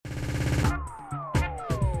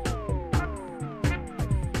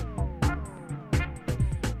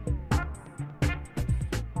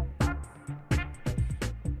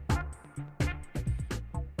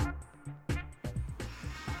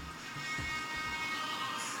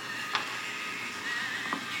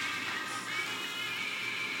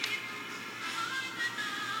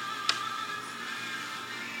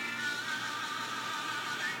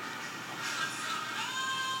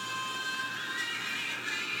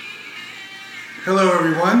Hello,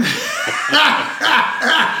 everyone.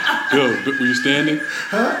 Yo, were you standing?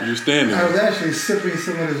 Huh? You were standing. I was actually sipping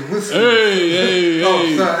some of this whiskey. Hey.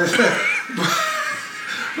 Oh, sorry.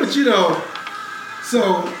 But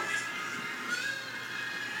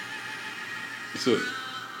so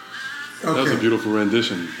that was a beautiful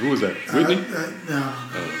rendition. Who was that? Whitney? No.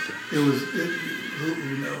 Oh, okay. It was.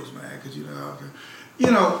 Who knows, man? Because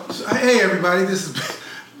hey, everybody.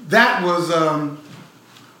 That was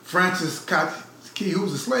Francis Scott Key, who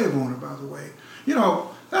was a slave owner, by the way.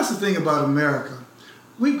 That's the thing about America.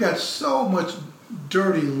 We've got so much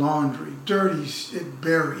dirty laundry, dirty shit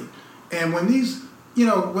buried, and when these,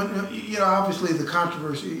 obviously the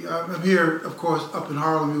controversy. I'm here, of course, up in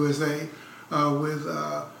Harlem, USA, with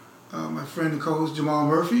my friend and co-host Jamal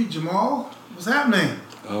Murphy. Jamal, what's happening?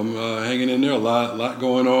 I'm hanging in there. A lot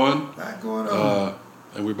going on.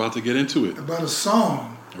 And we're about to get into it. About a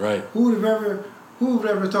song. Right. Who would have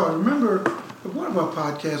ever thought? Remember, one of our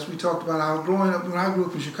podcasts, we talked about how growing up, when I grew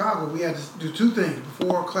up in Chicago, we had to do two things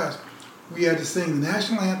before class. We had to sing the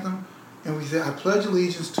national anthem, and we said, I pledge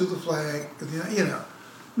allegiance to the flag,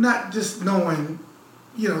 not just knowing,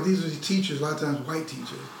 these are the teachers, a lot of times white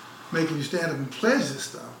teachers, making you stand up and pledge this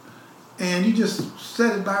stuff. And you just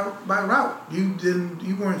said it by route. You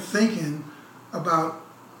weren't thinking about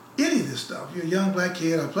any of this stuff. You're a young black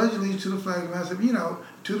kid. I pledge allegiance to the flag. And I said,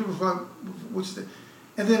 to the flag,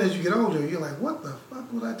 and then as you get older, you're like, what the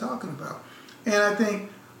fuck was I talking about? And I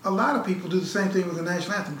think a lot of people do the same thing with the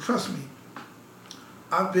national anthem. Trust me.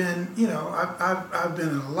 I've been, I've been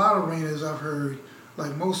in a lot of arenas. I've heard,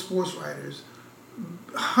 like most sports writers,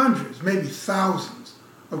 hundreds, maybe thousands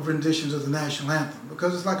of renditions of the national anthem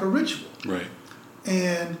because it's like a ritual. Right.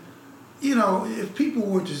 And, if people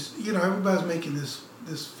were just, everybody's making this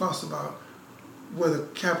fuss about where the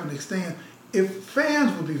Kaepernick stands. If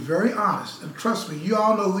fans would be very honest, and trust me, you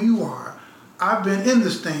all know who you are. I've been in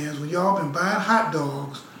the stands when y'all been buying hot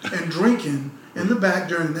dogs and drinking in the back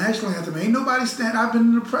during the national anthem. Ain't nobody stand. I've been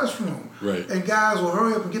in the press room. Right. And guys will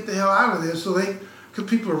hurry up and get the hell out of there because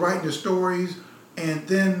people are writing their stories. And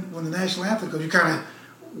then when the national anthem goes, you kind of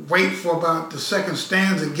wait for about the second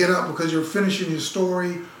stanza and get up because you're finishing your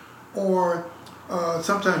story. Or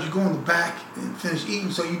sometimes you go in the back and finish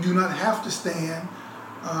eating so you do not have to stand.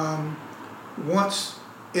 Once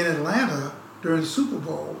in Atlanta during the Super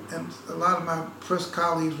Bowl, and a lot of my press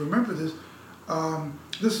colleagues remember this.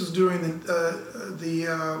 This was during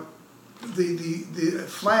the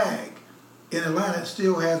flag in Atlanta. It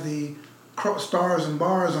still had the stars and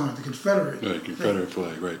bars on it, the Confederate. Right, Confederate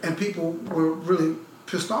flag, right. And people were really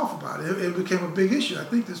pissed off about it. It became a big issue. I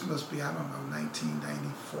think this must be,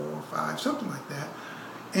 1994 or 5, something like that.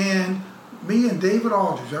 And me and David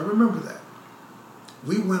Aldridge, I remember that.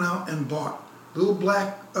 We went out and bought little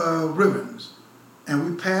black ribbons, and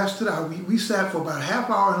we passed it out. We sat for about a half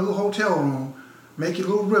hour in a little hotel room making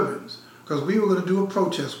little ribbons because we were going to do a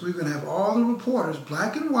protest. We were going to have all the reporters,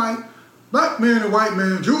 black and white, black men and white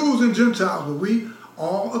men, Jews and Gentiles, but we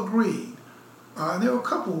all agreed. And there were a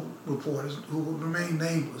couple reporters who remained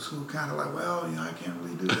nameless, who kind of like, well, I can't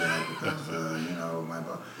really do that because, my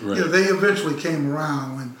boss. Right. They eventually came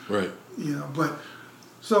around when, right. But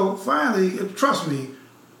so finally, trust me,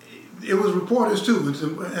 it was reporters too,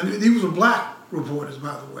 and these were black reporters,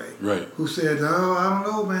 by the way, right, who said, "Oh, I don't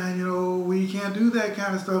know, man. We can't do that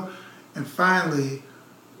kind of stuff." And finally,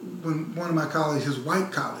 when one of my colleagues, his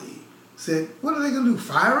white colleague, said, "What are they going to do?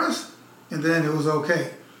 Fire us?" And then it was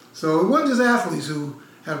okay. So it wasn't just athletes who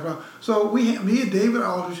had a problem. So me and David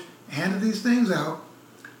Aldridge handed these things out,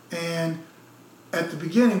 and at the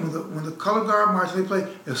beginning, when the color guard march they played,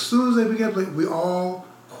 as soon as they began to play, we all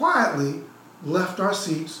quietly left our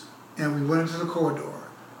seats. And we went into the corridor,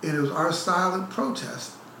 and it was our silent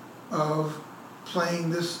protest of playing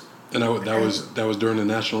this. And that was during the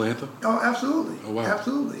national anthem. Oh, absolutely. Oh, wow.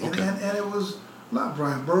 Absolutely. Okay. And it was a lot.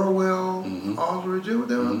 Brian Burwell, Aldridge. There were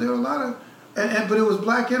a lot of, but it was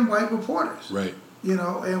black and white reporters. Right.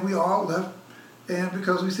 And we all left, and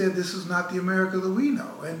because we said this is not the America that we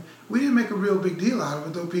know, and we didn't make a real big deal out of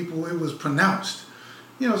it, though it was pronounced.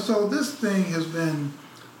 So this thing has been.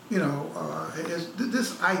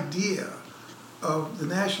 This idea of the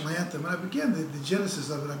national anthem, and I began the genesis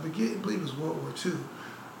of it, I believe it was World War II.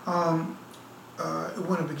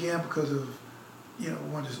 When it began because of,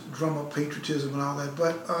 wanting to drum up patriotism and all that.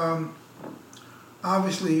 But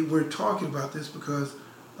obviously we're talking about this because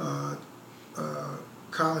Colin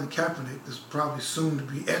Kaepernick, this probably soon to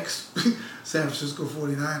be ex-San Francisco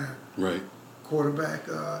 49er right. quarterback,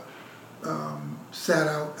 sat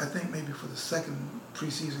out, I think maybe for the second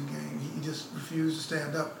preseason game. He just refused to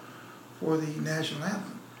stand up for the national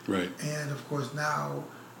anthem. Right. And of course now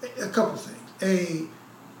A couple things.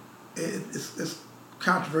 It's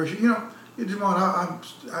controversial. Jamon,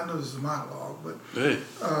 I know this is a monologue, but hey.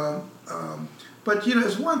 But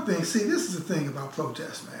it's one thing. See, this is the thing about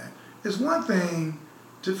protest, man. It's one thing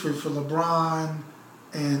for LeBron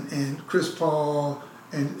and Chris Paul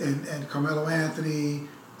and Carmelo Anthony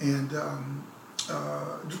and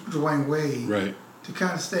Dwayne Wade, right, to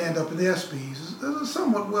kind of stand up in the ESPYs. It was a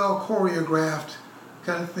somewhat well choreographed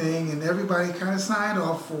kind of thing, and everybody kind of signed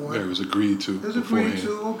off for it. Yeah, it was agreed to. It was agreed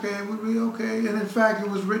to. Okay, we'd be okay. And in fact, it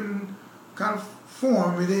was written kind of for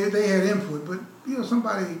them. I mean, they had input, but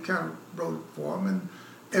somebody kind of wrote it for them, and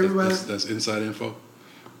everybody. That's inside info.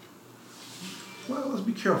 Well, let's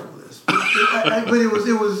be careful with this. But it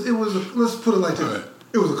was. Let's put it like this. Right.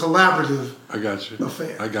 It was a collaborative. I got you.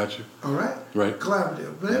 Affair. I got you. All right. Right.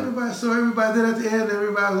 Collaborative, but everybody. So everybody then at the end,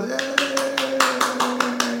 everybody was.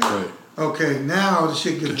 Right. Okay, now the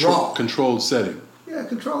shit gets raw. Controlled setting. Yeah,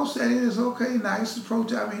 controlled setting is okay, nice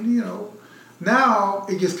approach. I mean, now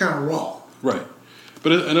it gets kind of raw. Right.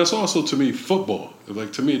 And that's also, to me, football.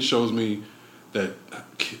 Like, to me, it shows me that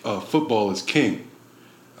football is king.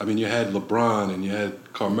 I mean, you had LeBron and you had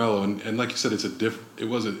Carmelo, and like you said, it's a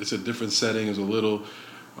different setting. It's a little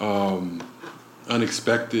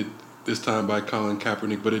unexpected this time by Colin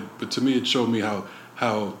Kaepernick, but to me, it showed me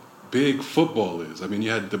how big football is. I mean, you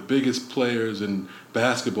had the biggest players in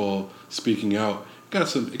basketball speaking out.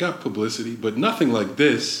 It got publicity, but nothing like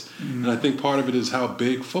this. Mm-hmm. And I think part of it is how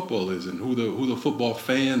big football is and who the football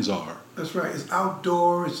fans are. That's right. It's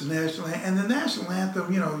outdoor. It's the national anthem. And the national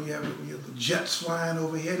anthem, you have the jets flying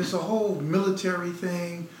overhead. It's a whole military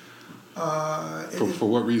thing. For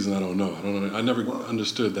what reason, I don't know. I never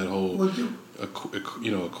understood that whole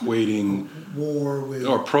equating war with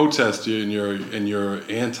or protest and you're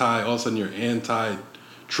anti. All of a sudden, you're anti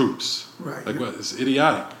troops. Right. Like what? It's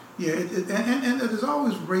idiotic. Yeah, and there's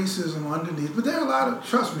always racism underneath. But there are a lot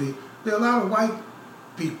of white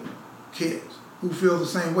people, kids, who feel the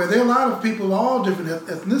same way. There are a lot of people, all different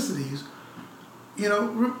ethnicities,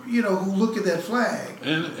 who look at that flag.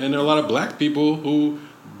 And there are a lot of black people who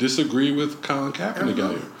disagree with Colin Kaepernick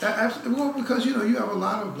out here. Absolutely. Well, because, you have a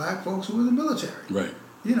lot of black folks who are in the military. Right.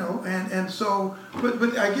 And so,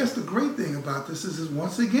 but I guess the great thing about this is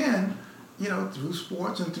once again, through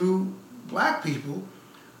sports and through black people,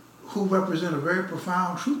 who represent a very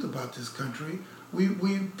profound truth about this country,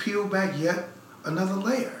 we peel back yet another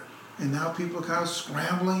layer. And now people are kind of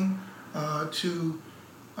scrambling to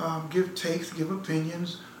give takes, give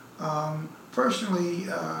opinions. Personally,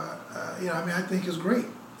 I think it's great.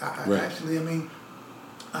 Right. Actually,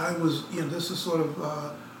 I was, this is sort of,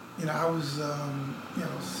 I was,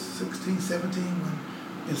 16, 17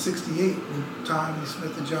 in 68 when Tommy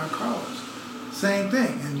Smith and John Carlos. Same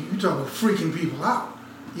thing. And you talk about freaking people out.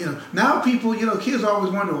 Now people, kids always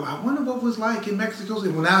wonder, I wonder what it was like in Mexico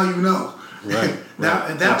City. Well, now you know. Right. Now,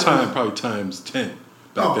 and that time probably times 10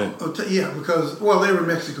 back then. Yeah, because, they were in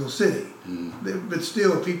Mexico City. Mm. But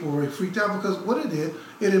still, people were freaked out because what it did,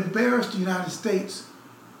 it embarrassed the United States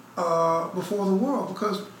before the world.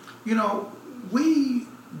 Because, we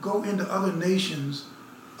go into other nations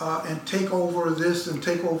and take over this and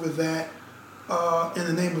take over that in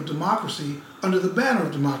the name of democracy, under the banner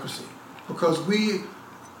of democracy. Because we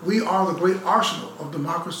are the great arsenal of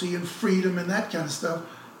democracy and freedom and that kind of stuff.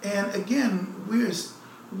 And again,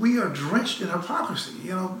 we are drenched in hypocrisy.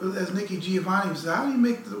 As Nikki Giovanni said, how do you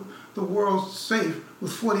make the world safe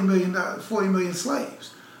with 40 million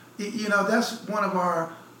slaves? That's one of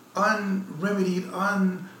our unremedied,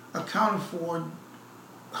 unaccounted for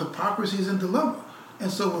hypocrisies and dilemma. And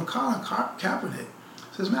so when Colin Kaepernick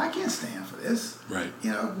says, man, I can't stand for this. Right.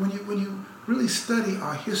 When you really study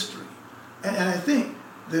our history, and I think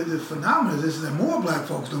the phenomenon is that more black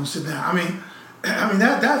folks don't sit down. I mean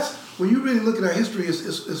that's when you really look at our history,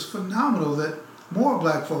 it's phenomenal that more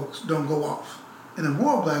black folks don't go off, and then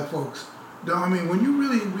more black folks don't. When you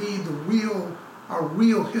really read our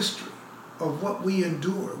real history of what we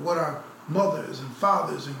endured, what our mothers and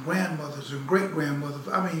fathers and grandmothers and great grandmothers.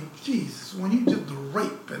 Jesus, when you just the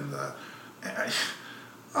rape and the,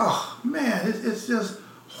 oh man, it's just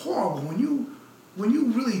horrible when you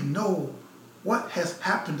really know what has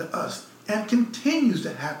happened to us and continues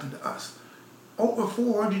to happen to us over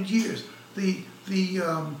 400 years. The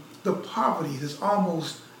poverty that's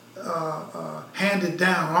almost handed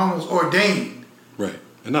down, almost ordained. Right,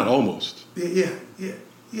 and not almost. Yeah.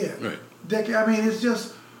 Right. It's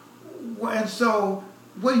just, and so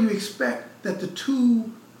what do you expect that the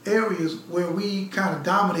two areas where we kind of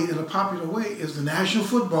dominate in a popular way is the National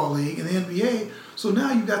Football League and the NBA. So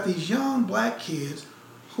now you've got these young black kids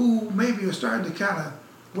who maybe are starting to kind of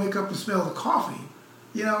wake up and smell the coffee,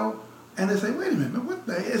 you know, and they say, wait a minute, what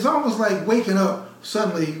the? It's almost like waking up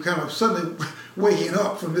suddenly, waking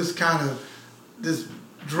up from this kind of, this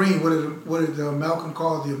dream, what did Malcolm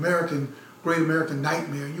call it, the great American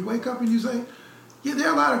nightmare. And you wake up and you say, yeah, there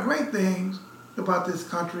are a lot of great things about this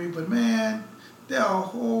country, but man, there are a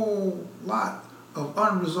whole lot of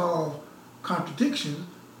unresolved contradictions.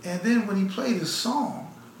 And then when he played his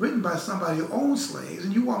song, written by somebody who owned slaves,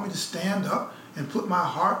 and you want me to stand up and put my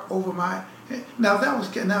heart over my head. Now,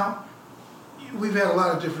 we've had a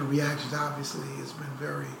lot of different reactions, obviously. It's been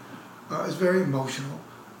it's very emotional.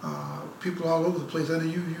 People all over the place. I know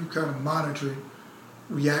you kind of monitored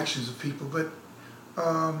reactions of people, but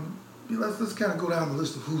let's kind of go down the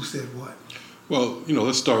list of who said what. Well,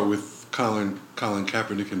 let's start with Colin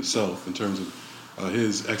Kaepernick himself in terms of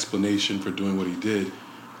his explanation for doing what he did.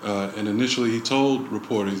 And initially he told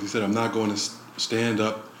reporters, he said, I'm not going to stand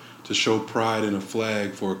up to show pride in a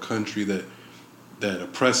flag for a country that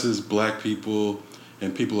oppresses black people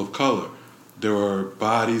and people of color. There are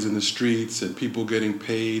bodies in the streets and people getting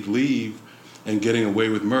paid leave and getting away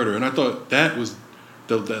with murder. And I thought that was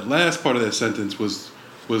that last part of that sentence was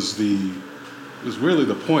really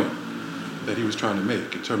the point that he was trying to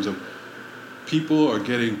make in terms of people are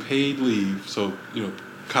getting paid leave. So,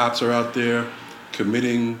 cops are out there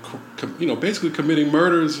basically committing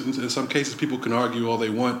murders. In some cases, people can argue all they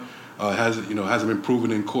want. Hasn't been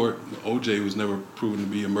proven in court. O.J. was never proven to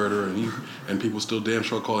be a murderer, and people still damn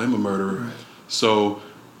sure call him a murderer. Right. So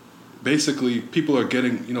basically, people are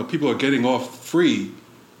getting off free,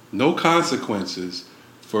 no consequences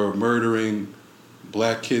for murdering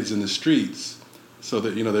black kids in the streets. So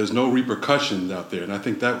that there's no repercussions out there, and I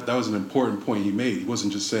think that was an important point he made. He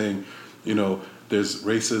wasn't just saying, there's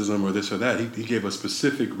racism or this or that. He gave a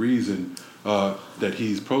specific reason that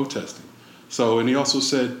he's protesting. So, and he also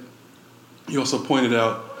pointed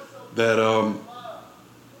out that,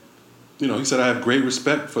 he said, I have great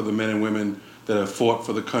respect for the men and women that have fought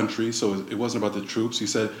for the country. So it wasn't about the troops. He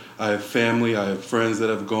said, I have family, I have friends that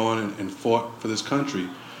have gone and fought for this country.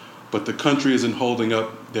 But the country isn't holding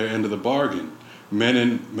up their end of the bargain. Men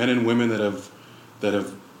and women that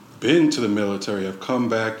have been to the military have come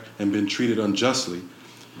back and been treated unjustly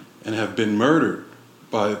and have been murdered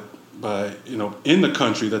by in the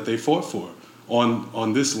country that they fought for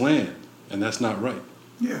on this land, and that's not right.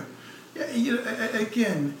 Yeah.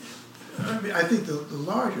 Again, I think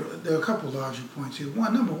there are a couple of larger points here.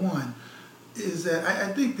 Number one is that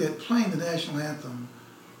I think that playing the national anthem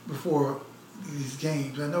before these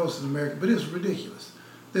games, I know it's an American, but it's ridiculous.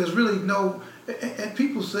 There's really no, and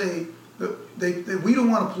people say that we don't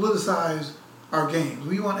want to politicize our games.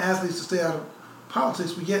 We want athletes to stay out of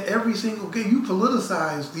politics, but yet every single game, you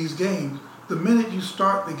politicize these games the minute you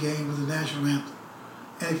start the game with the national anthem.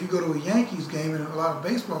 And if you go to a Yankees game and a lot of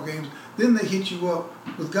baseball games, then they hit you up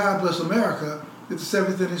with God Bless America at the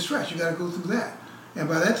seventh inning stretch. You got to go through that. And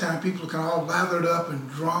by that time, people are kind of all lathered up and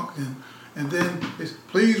drunk, and then it's,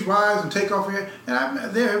 please rise and take off your hat.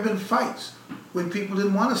 And there have been fights when people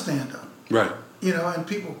didn't want to stand up. Right. And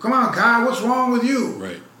people, come on, God, what's wrong with you?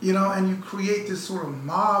 Right. And you create this sort of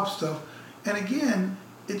mob stuff. And again,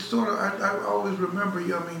 it's sort of, I always remember, I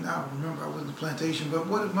was in the plantation, but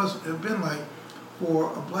what it must have been like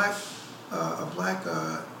for a black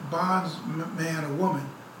bondsman or woman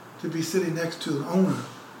to be sitting next to an owner,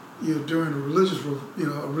 during a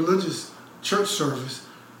religious church service,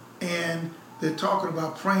 and they're talking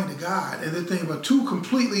about praying to God, and they're thinking about two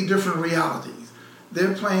completely different realities.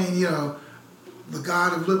 They're playing, the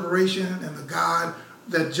God of liberation and the God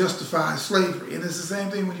that justifies slavery. And it's the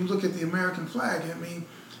same thing when you look at the American flag. I mean,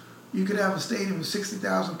 you could have a stadium with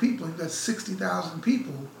 60,000 people, and you've got 60,000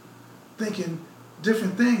 people thinking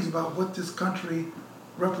different things about what this country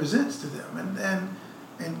represents to them.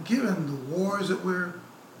 And given the wars that we're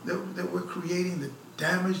creating, the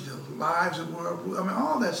damage, the lives that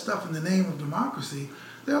all that stuff in the name of democracy,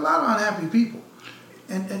 there are a lot of unhappy people.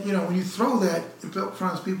 And when you throw that in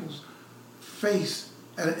front of people's face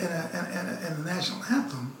in a national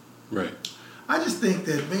anthem, right? I just think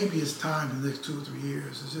that maybe it's time in the next 2 or 3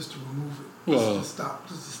 years is just to remove it. Well, just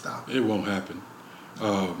to stop it. It won't happen.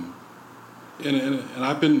 And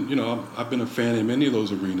I've been a fan in many of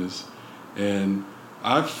those arenas, and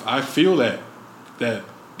I feel that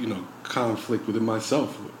conflict within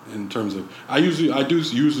myself in terms of I do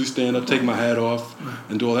usually stand up, take my hat off,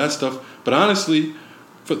 and do all that stuff. But honestly,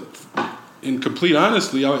 in complete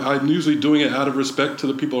honesty, I'm usually doing it out of respect to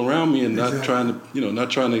the people around me and not trying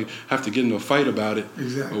to have to get into a fight about it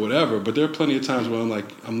or whatever. But there are plenty of times where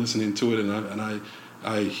I'm listening to it and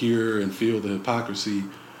I hear and feel the hypocrisy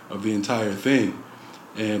of the entire thing.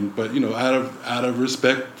 But out of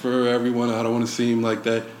respect for everyone, I don't want to seem like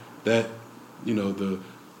that the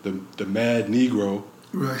mad Negro.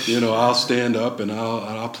 Right. I'll stand up and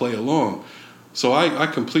I'll play along. So I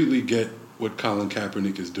completely get what Colin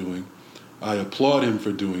Kaepernick is doing. I applaud him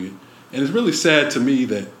for doing it, and it's really sad to me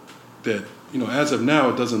that as of now,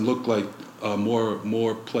 it doesn't look like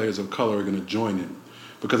more players of color are going to join him,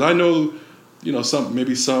 because I know some may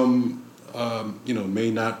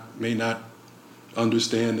not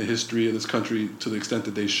understand the history of this country to the extent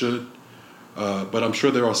that they should, but I'm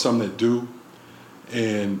sure there are some that do,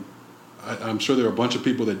 and I'm sure there are a bunch of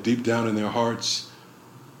people that deep down in their hearts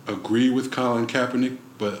agree with Colin Kaepernick.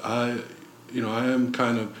 But I am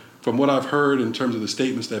kind of, from what I've heard in terms of the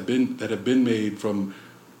statements that have been made from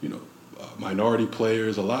minority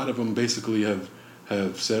players, a lot of them basically have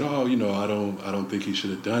said, I don't think he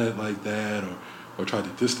should have done it like that, or tried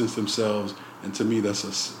to distance themselves. And to me, that's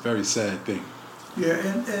a very sad thing. Yeah,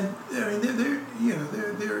 and I mean,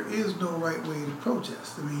 there is no right way to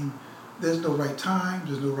protest. I mean, there's no right time,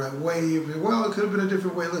 there's no right way. Well, it could have been a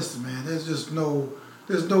different way. Listen, man, there's no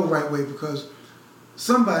right way, because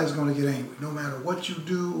somebody's going to get angry, no matter what you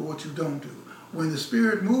do or what you don't do. When the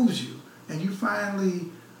Spirit moves you and you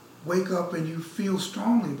finally wake up and you feel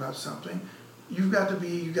strongly about something, you got to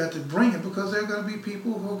bring it, because there are going to be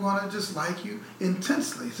people who are going to dislike you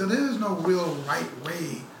intensely. So there is no real right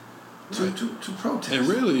way to protest. And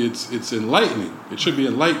really, it's enlightening. It should be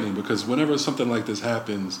enlightening, because whenever something like this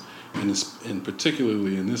happens, and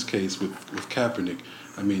particularly in this case with Kaepernick,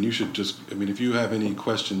 I mean, you should if you have any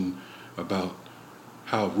question about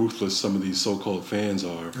how ruthless some of these so-called fans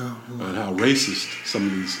are, and how racist some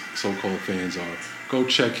of these so-called fans are, go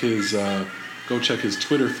check his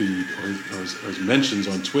Twitter feed or his mentions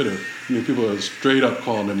on Twitter. I mean, people are straight up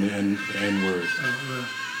calling him the N-word.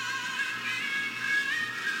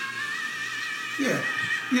 Yeah,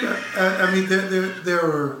 I mean, there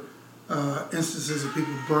are instances of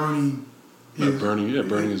people burning his jersey.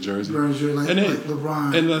 Burning his jersey, like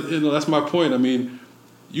LeBron. And that's my point. I mean,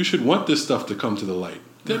 you should want this stuff to come to the light.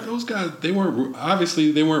 Right. Those guys, they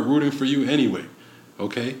weren't rooting for you anyway.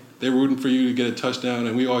 Okay, they're rooting for you to get a touchdown,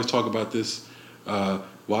 and we always talk about this.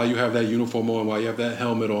 While you have that uniform on, while you have that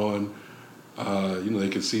helmet on, they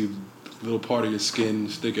can see a little part of your skin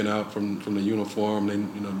sticking out from the uniform.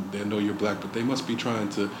 They know you're black, but they must be trying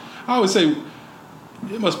to. I would say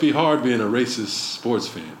it must be hard being a racist sports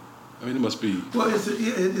fan. I mean, it must be. Well, it's a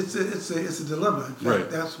dilemma. In fact, right.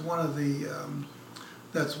 That's one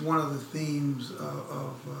of the themes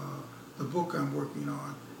of the book I'm working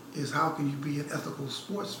on, is how can you be an ethical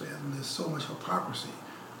sports fan when there's so much hypocrisy,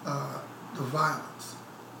 the violence,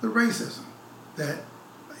 the racism, that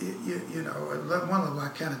at one level I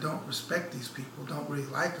kind of don't respect these people, don't really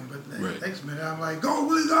like them, but the next minute I'm like, go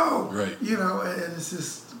Willie, go! Right. And it's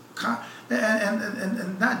just.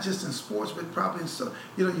 And not just in sports, but probably in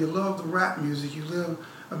you love the rap music.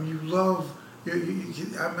 I'm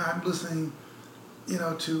listening,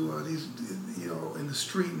 to these, in the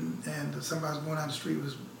street, and somebody's going down the street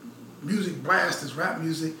with music blast, this rap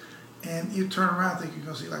music, and you turn around and think you're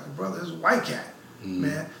gonna see like a brother, this is a white cat,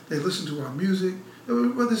 man. They listen to our music.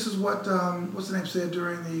 Well, this is what what's the name said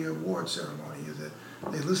during the award ceremony, is that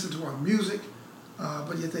they listen to our music,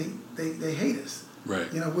 but yet they hate us.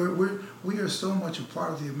 Right. We are so much a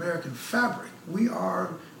part of the American fabric. We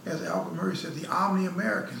are, as Albert Murray said, the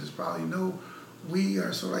omni-Americans. It's probably we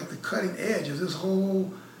are sort of like the cutting edge of this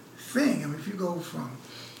whole thing. I mean, if you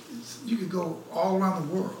could go all around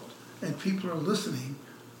the world, and people are listening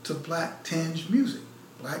to black tinged music,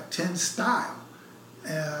 black tinged style,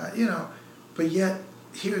 but yet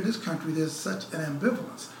here in this country there's such an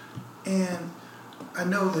ambivalence. And I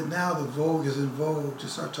know that now the vogue is in vogue to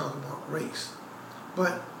start talking about race.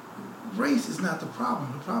 But race is not the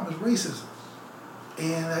problem. The problem is racism.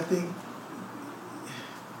 And I think,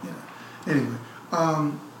 anyway,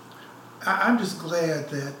 I'm just glad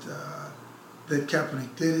that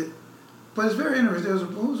Kaepernick did it. But it's very interesting.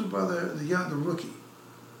 Who was the brother, the rookie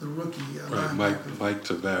right, Mike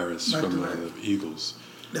Tavares from the Eagles.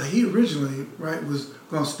 Now, he originally, was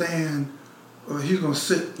going to stand, or he was going to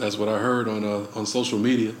sit. That's what I heard on social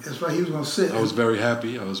media. That's right, he was going to sit. I was very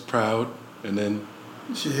happy. I was proud. And then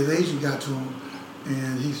his agent got to him,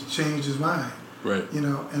 and he's changed his mind. Right.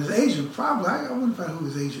 And his agent probably, I wouldn't find who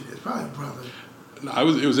his agent is. Probably a brother.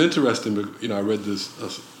 It was interesting, but I read the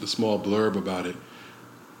small blurb about it.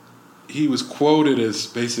 He was quoted as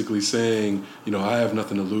basically saying, I have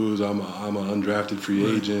nothing to lose. I'm an undrafted free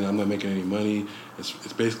agent. I'm not making any money. It's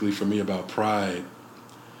basically for me about pride.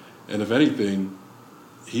 And if anything,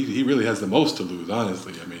 he really has the most to lose,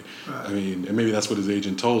 honestly. Right. And maybe that's what his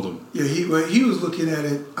agent told him. Yeah, he was looking at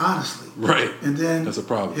it honestly. Right. And then that's a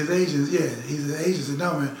problem. His agent said,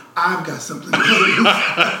 "No, man, I've got something to lose."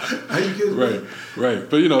 Are you kidding me? Right.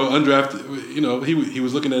 But undrafted, he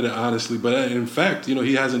was looking at it honestly. But in fact,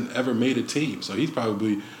 he hasn't ever made a team, so he's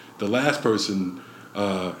probably the last person.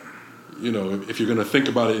 If you're going to think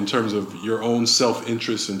about it in terms of your own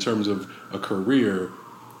self-interest, in terms of a career,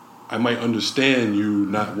 I might understand you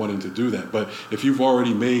not wanting to do that. But if you've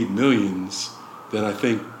already made millions, then I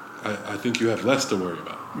think you have less to worry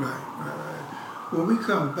about. Right. When we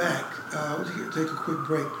come back, we'll take a quick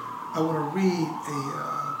break. I want to read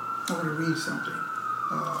something.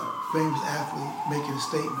 Famous athlete making a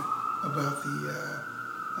statement about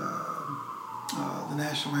the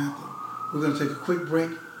national anthem. We're going to take a quick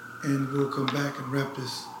break, and we'll come back and wrap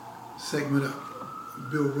this segment up.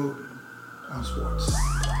 Bill Rhoden on sports.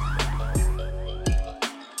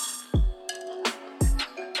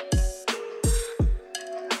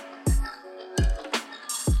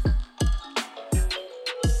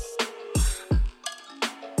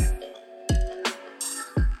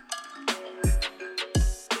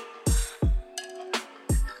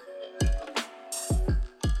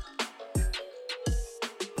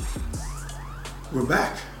 We're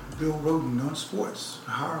back. Bill Rhoden on sports,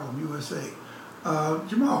 Harlem, USA.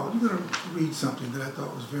 Jamal, you're going to read something that I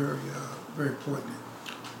thought was very, very poignant.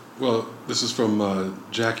 Well, this is from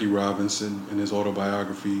Jackie Robinson in his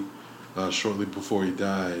autobiography shortly before he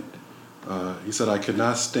died. He said, "I could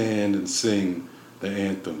not stand and sing the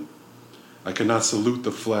anthem. I could not salute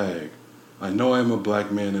the flag. I know I am a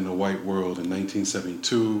black man in a white world in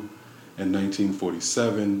 1972 and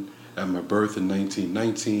 1947, at my birth in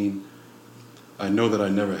 1919. I know that I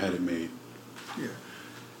never had it made."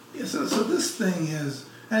 Yeah. So this thing is,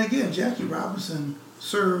 and again, Jackie Robinson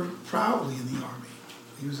served proudly in the Army.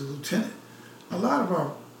 He was a lieutenant. A lot of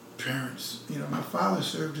our parents, my father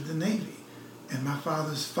served in the Navy, and my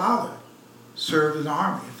father's father served in the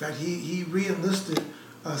Army. In fact, he re-enlisted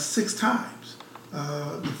 6 times.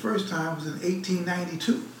 The first time was in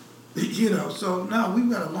 1892. So now we've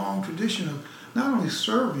got a long tradition of not only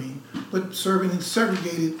serving, but serving in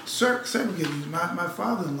segregated. My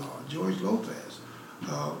father-in-law, George Lopez,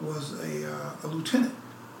 was a lieutenant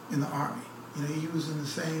in the Army. He was in the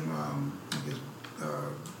same,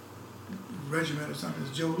 regiment or something as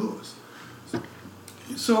Joe Louis.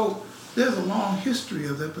 So there's a long history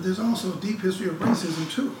of that, but there's also a deep history of racism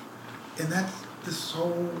too, and that's this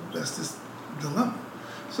dilemma.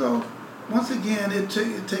 So once again, it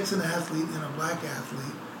takes an athlete and a black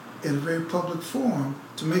athlete in a very public forum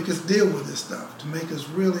to make us deal with this stuff, to make us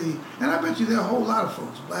really, and I bet you there are a whole lot of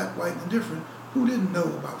folks, black, white, and different, who didn't know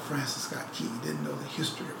about Francis Scott Key, didn't know the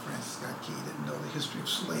history of Francis Scott Key, didn't know the history of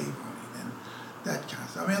slave owning and that kind of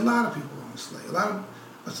stuff. A lot of people own slaves.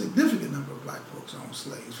 A significant number of black folks own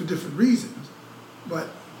slaves for different reasons. But,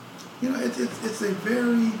 it's a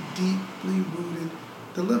very deeply rooted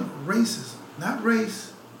dilemma. Racism, not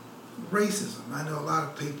race, racism. I know a lot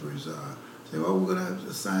of papers say, "Well, we're going to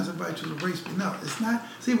assign somebody to the race." But no, it's not.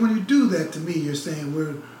 See, when you do that, to me, you're saying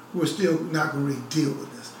we're still not going to really deal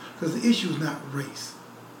with this. Because the issue is not race.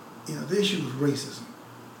 The issue is racism.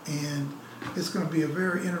 And it's going to be a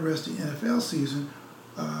very interesting NFL season.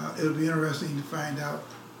 It'll be interesting to find out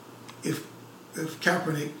if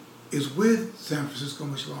Kaepernick is with San Francisco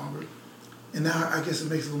much longer. And now I guess it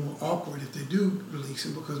makes it a little more awkward if they do release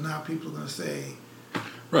him, because now people are going to say...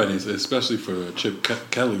 Right, especially for Chip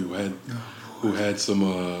Kelly, who had some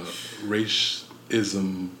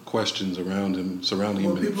racism questions surrounding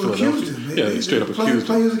him in Philadelphia. They straight up accused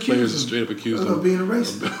him. Players straight up accused him of being a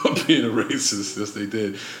racist. Of being a racist. Yes, they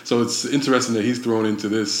did. So it's interesting that he's thrown into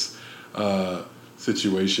this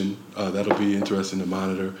situation. That'll be interesting to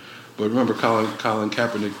monitor. But remember, Colin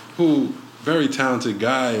Kaepernick, who very talented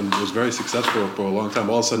guy and was very successful for a long time,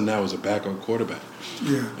 all of a sudden now is a backup quarterback.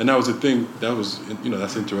 Yeah. And that was the thing. That was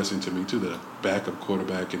that's interesting to me too, that a backup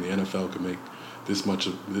quarterback in the NFL can make this much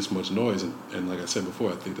noise, and like I said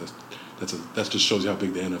before, I think that just shows you how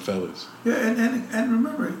big the NFL is. Yeah, and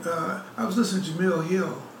remember, I was listening to Jamil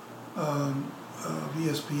Hill of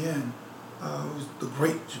ESPN, who's the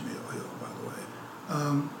great Jamil Hill, by the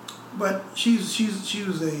way. But she was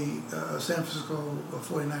a San Francisco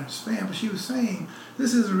 49ers fan, but she was saying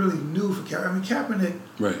this isn't really new for Kaepernick. Kaepernick,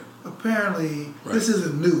 right? Apparently, this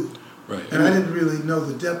isn't new. Right. And I didn't really know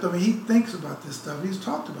the depth. He thinks about this stuff. He's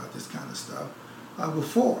talked about this kind of stuff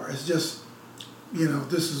before. It's just,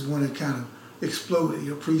 this is when it kind of exploded.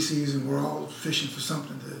 Preseason, we're all fishing for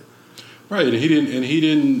something to. Right, and he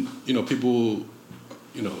didn't. People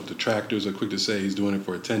detractors are quick to say he's doing it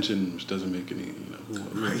for attention, which doesn't make any,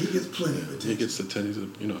 Right, he gets plenty of attention. He gets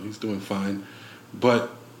attention, he's doing fine.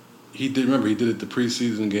 But he did it the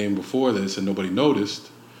preseason game before this and nobody noticed.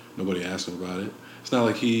 Nobody asked him about it. It's not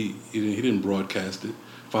like he didn't broadcast it.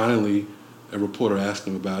 Finally, a reporter asked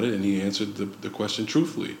him about it and he answered the question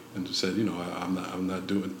truthfully and just said,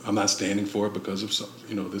 I'm not standing for it because of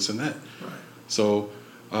this and that. Right. So,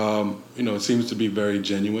 it seems to be very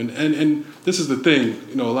genuine. And this is the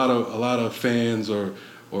thing, a lot of fans or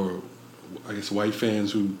I guess white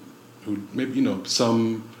fans who maybe,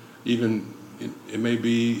 some even it may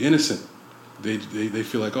be innocent. They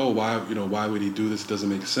feel like, why would he do this? It doesn't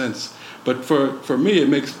make sense. But for me, it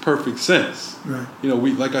makes perfect sense. Right.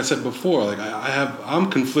 Like I said before, like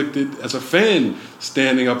I'm conflicted as a fan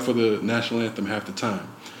standing up for the national anthem half the time.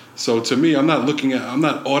 So to me, I'm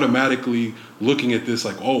not automatically looking at this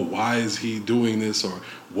like, why is he doing this or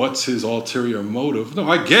what's his ulterior motive? No,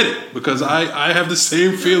 I get it because I have the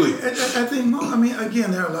same feeling. I think,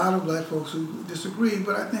 again, there are a lot of black folks who disagree,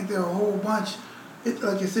 but I think there are a whole bunch.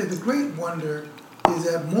 Like I said, the great wonder is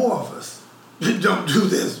that more of us don't do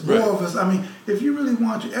this. More of us. If you really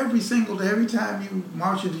want to, every single day, every time you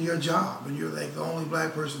march into your job and you're like the only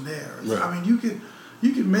black person there, right. you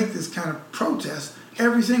could make this kind of protest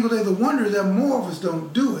every single day. The wonder is that more of us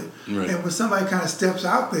don't do it. Right. And when somebody kind of steps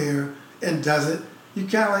out there and does it, you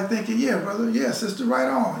kind of like thinking, yeah, brother, yeah, sister, right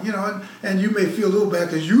on, and you may feel a little bad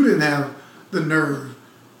because you didn't have the nerve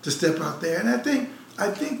to step out there. And I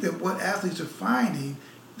think that what athletes are finding,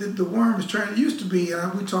 that the worm is turning. It used to be,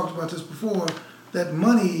 and we talked about this before, that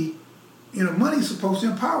money is supposed to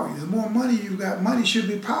empower you. The more money you've got, money should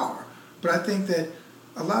be power. But I think that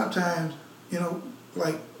a lot of times,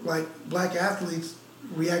 like black athletes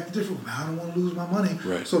react differently. I don't want to lose my money.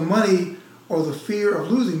 Right. So money or the fear of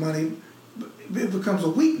losing money, it becomes a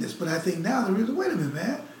weakness. But I think now there is, wait a minute,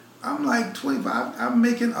 man. I'm like 25. I'm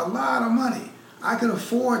making a lot of money. I can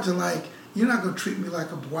afford to you're not going to treat me like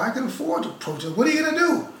a boy. I can afford to protest. What are you going to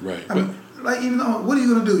do? Right. Even though, what are you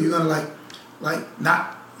going to do? You're going to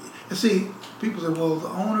not. And see, people say, well, the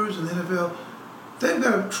owners and the NFL, they've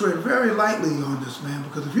got to tread very lightly on this, man.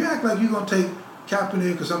 Because if you act like you're going to take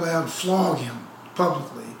Kaepernick or somebody out and flog him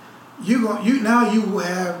publicly, you will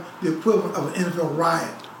have the equivalent of an NFL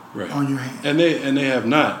riot on your hands. And they have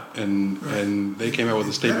not, and they came out with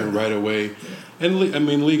a statement right away. Yeah. And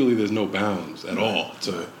legally, there's no bounds at all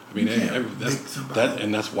to.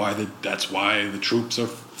 That's why the troops are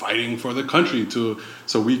fighting for the country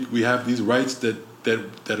so we have these rights that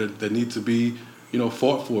need to be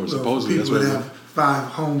fought for. Supposedly, people that have 5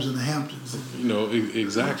 homes in the Hamptons.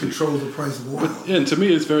 Exactly control the price of oil. And to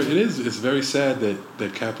me, it's very sad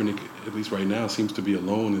that Kaepernick, at least right now, seems to be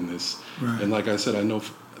alone in this. Right. And like I said, I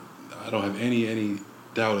don't have any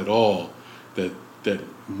doubt at all that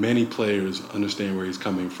many players understand where he's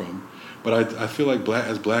coming from. But I feel like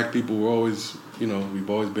as black people, we're always, we've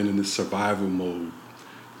always been in this survival mode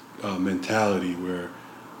mentality where,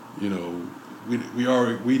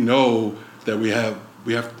 we know that we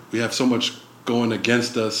have so much going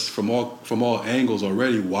against us from all angles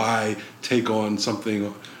already. Why take on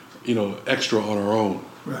something, extra on our own?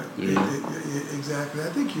 Right. Exactly.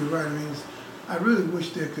 I think you're right. I really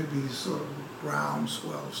wish there could be sort of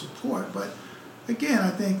groundswell of support, but. Again, I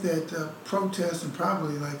think that protests and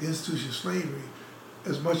probably like the institution of slavery,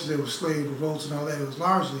 as much as there was slave revolts and all that, it was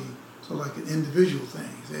largely sort of like an individual thing.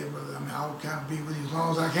 Say, brother, I'll kind of be with you as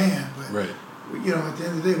long as I can, but right. At the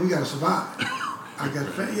end of the day, we got to survive. I got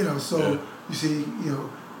to, so yeah. You see,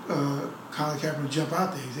 Colin Kaepernick jump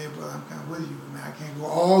out there. He said, brother, I'm kind of with you, man. I can't go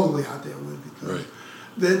all the way out there with you because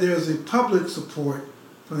there's a public support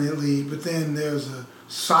from the league, but then there's a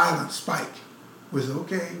silent spike. Was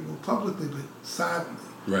okay, well, publicly, but silently.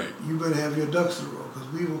 Right. You better have your ducks in a row because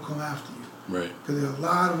we will come after you. Right. Because there are a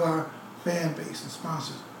lot of our fan base and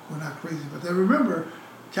sponsors who are not crazy. But they remember,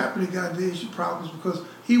 Kaepernick got into issue problems because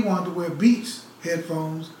he wanted to wear Beats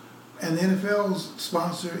headphones, and the NFL's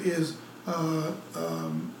sponsor is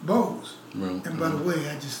Bose. Well, and by the way,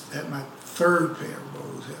 I just had my 3rd pair of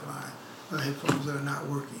Bose headphones that are not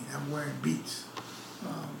working. I'm wearing Beats.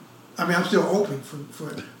 I'm still open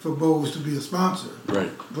for Bose to be a sponsor. Right.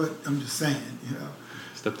 But I'm just saying,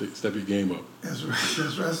 Step your game up. That's right.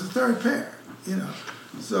 That's the 3rd pair,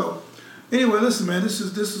 So, anyway, listen, man. This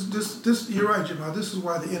is. You're right, Jamal. This is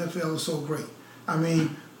why the NFL is so great.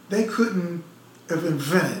 They couldn't have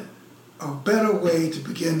invented a better way to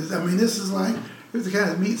begin this. This is like. It was the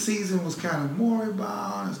kind of meat season was kind of moribund.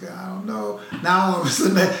 I don't know. Now all of a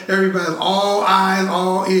sudden everybody's all eyes,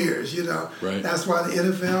 all ears. Right. That's why the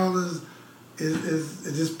NFL is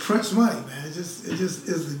just prints money, man. It just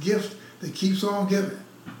is the gift that keeps on giving.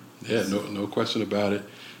 Yeah, no question about it.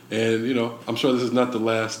 And I'm sure this is not the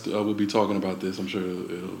last we'll be talking about this. I'm sure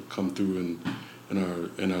it'll come through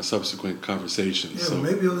in our subsequent conversations. Yeah, so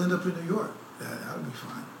maybe it'll end up in New York. That'll be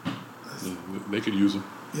fine. They could use them.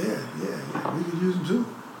 Yeah. We could use them too.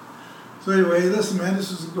 So anyway, listen, man,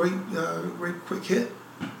 this is a great quick hit.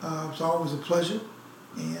 It's always a pleasure,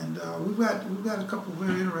 and we've got a couple of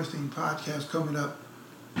very interesting podcasts coming up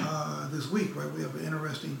this week. Right, we have an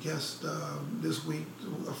interesting guest this week,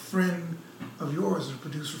 a friend of yours, a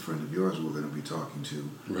producer friend of yours. We're going to be talking to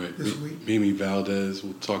this week. Mimi Valdez.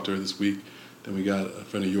 We'll talk to her this week. Then we got a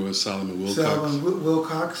friend of yours, Solomon Wilcox. Solomon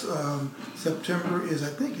Wilcox. September is, I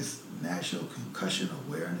think, it's National Concussion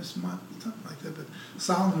Awareness Month, something like that. But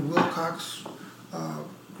Solomon Wilcox,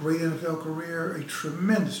 great NFL career, a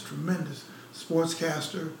tremendous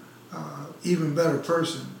sportscaster, even better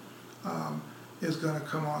person, is going to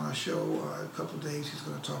come on our show a couple of days. He's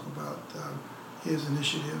going to talk about his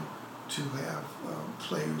initiative to have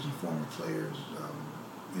players and former players,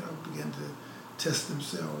 begin to test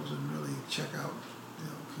themselves and really check out,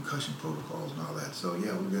 concussion protocols and all that. So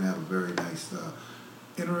yeah, we're going to have a very nice,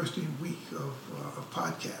 interesting week of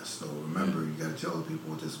podcasts. So remember, you got to tell the people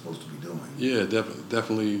what they're supposed to be doing. Yeah,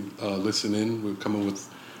 definitely listen in. We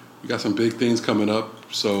got some big things coming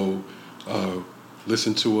up. So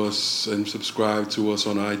listen to us and subscribe to us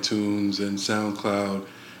on iTunes and SoundCloud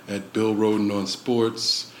at Bill Roden on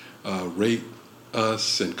Sports. Rate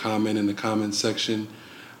us and comment in the comment section.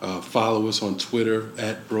 Follow us on Twitter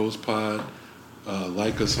at BrosPod.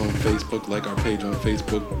 Like us on Facebook. Like our page on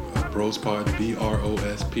Facebook, BrosPod,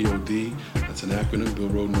 BROSPOD. That's an acronym, Bill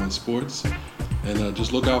Roden on Sports. And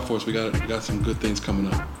just look out for us. We got some good things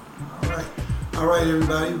coming up. All right,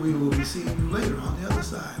 everybody. We will be seeing you later on the other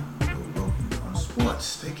side. Bill Roden on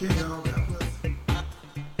Sports. Take care, y'all. God bless.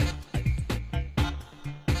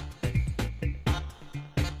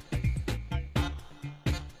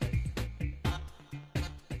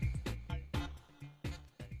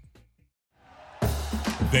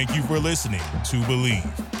 Thank you for listening to Believe.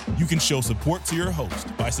 You can show support to your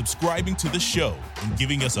host by subscribing to the show and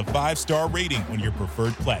giving us a 5-star rating on your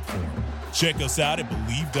preferred platform. Check us out at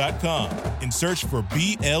Believe.com and search for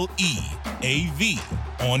BLEAV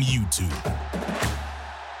on YouTube.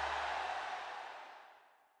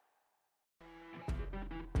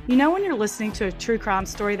 You know when you're listening to a true crime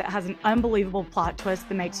story that has an unbelievable plot twist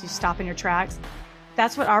that makes you stop in your tracks?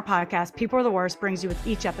 That's what our podcast, People Are the Worst, brings you with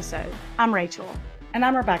each episode. I'm Rachel. And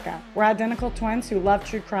I'm Rebecca. We're identical twins who love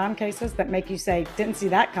true crime cases that make you say, didn't see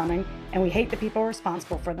that coming, and we hate the people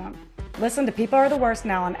responsible for them. Listen to People Are the Worst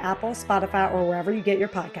now on Apple, Spotify, or wherever you get your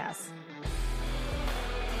podcasts.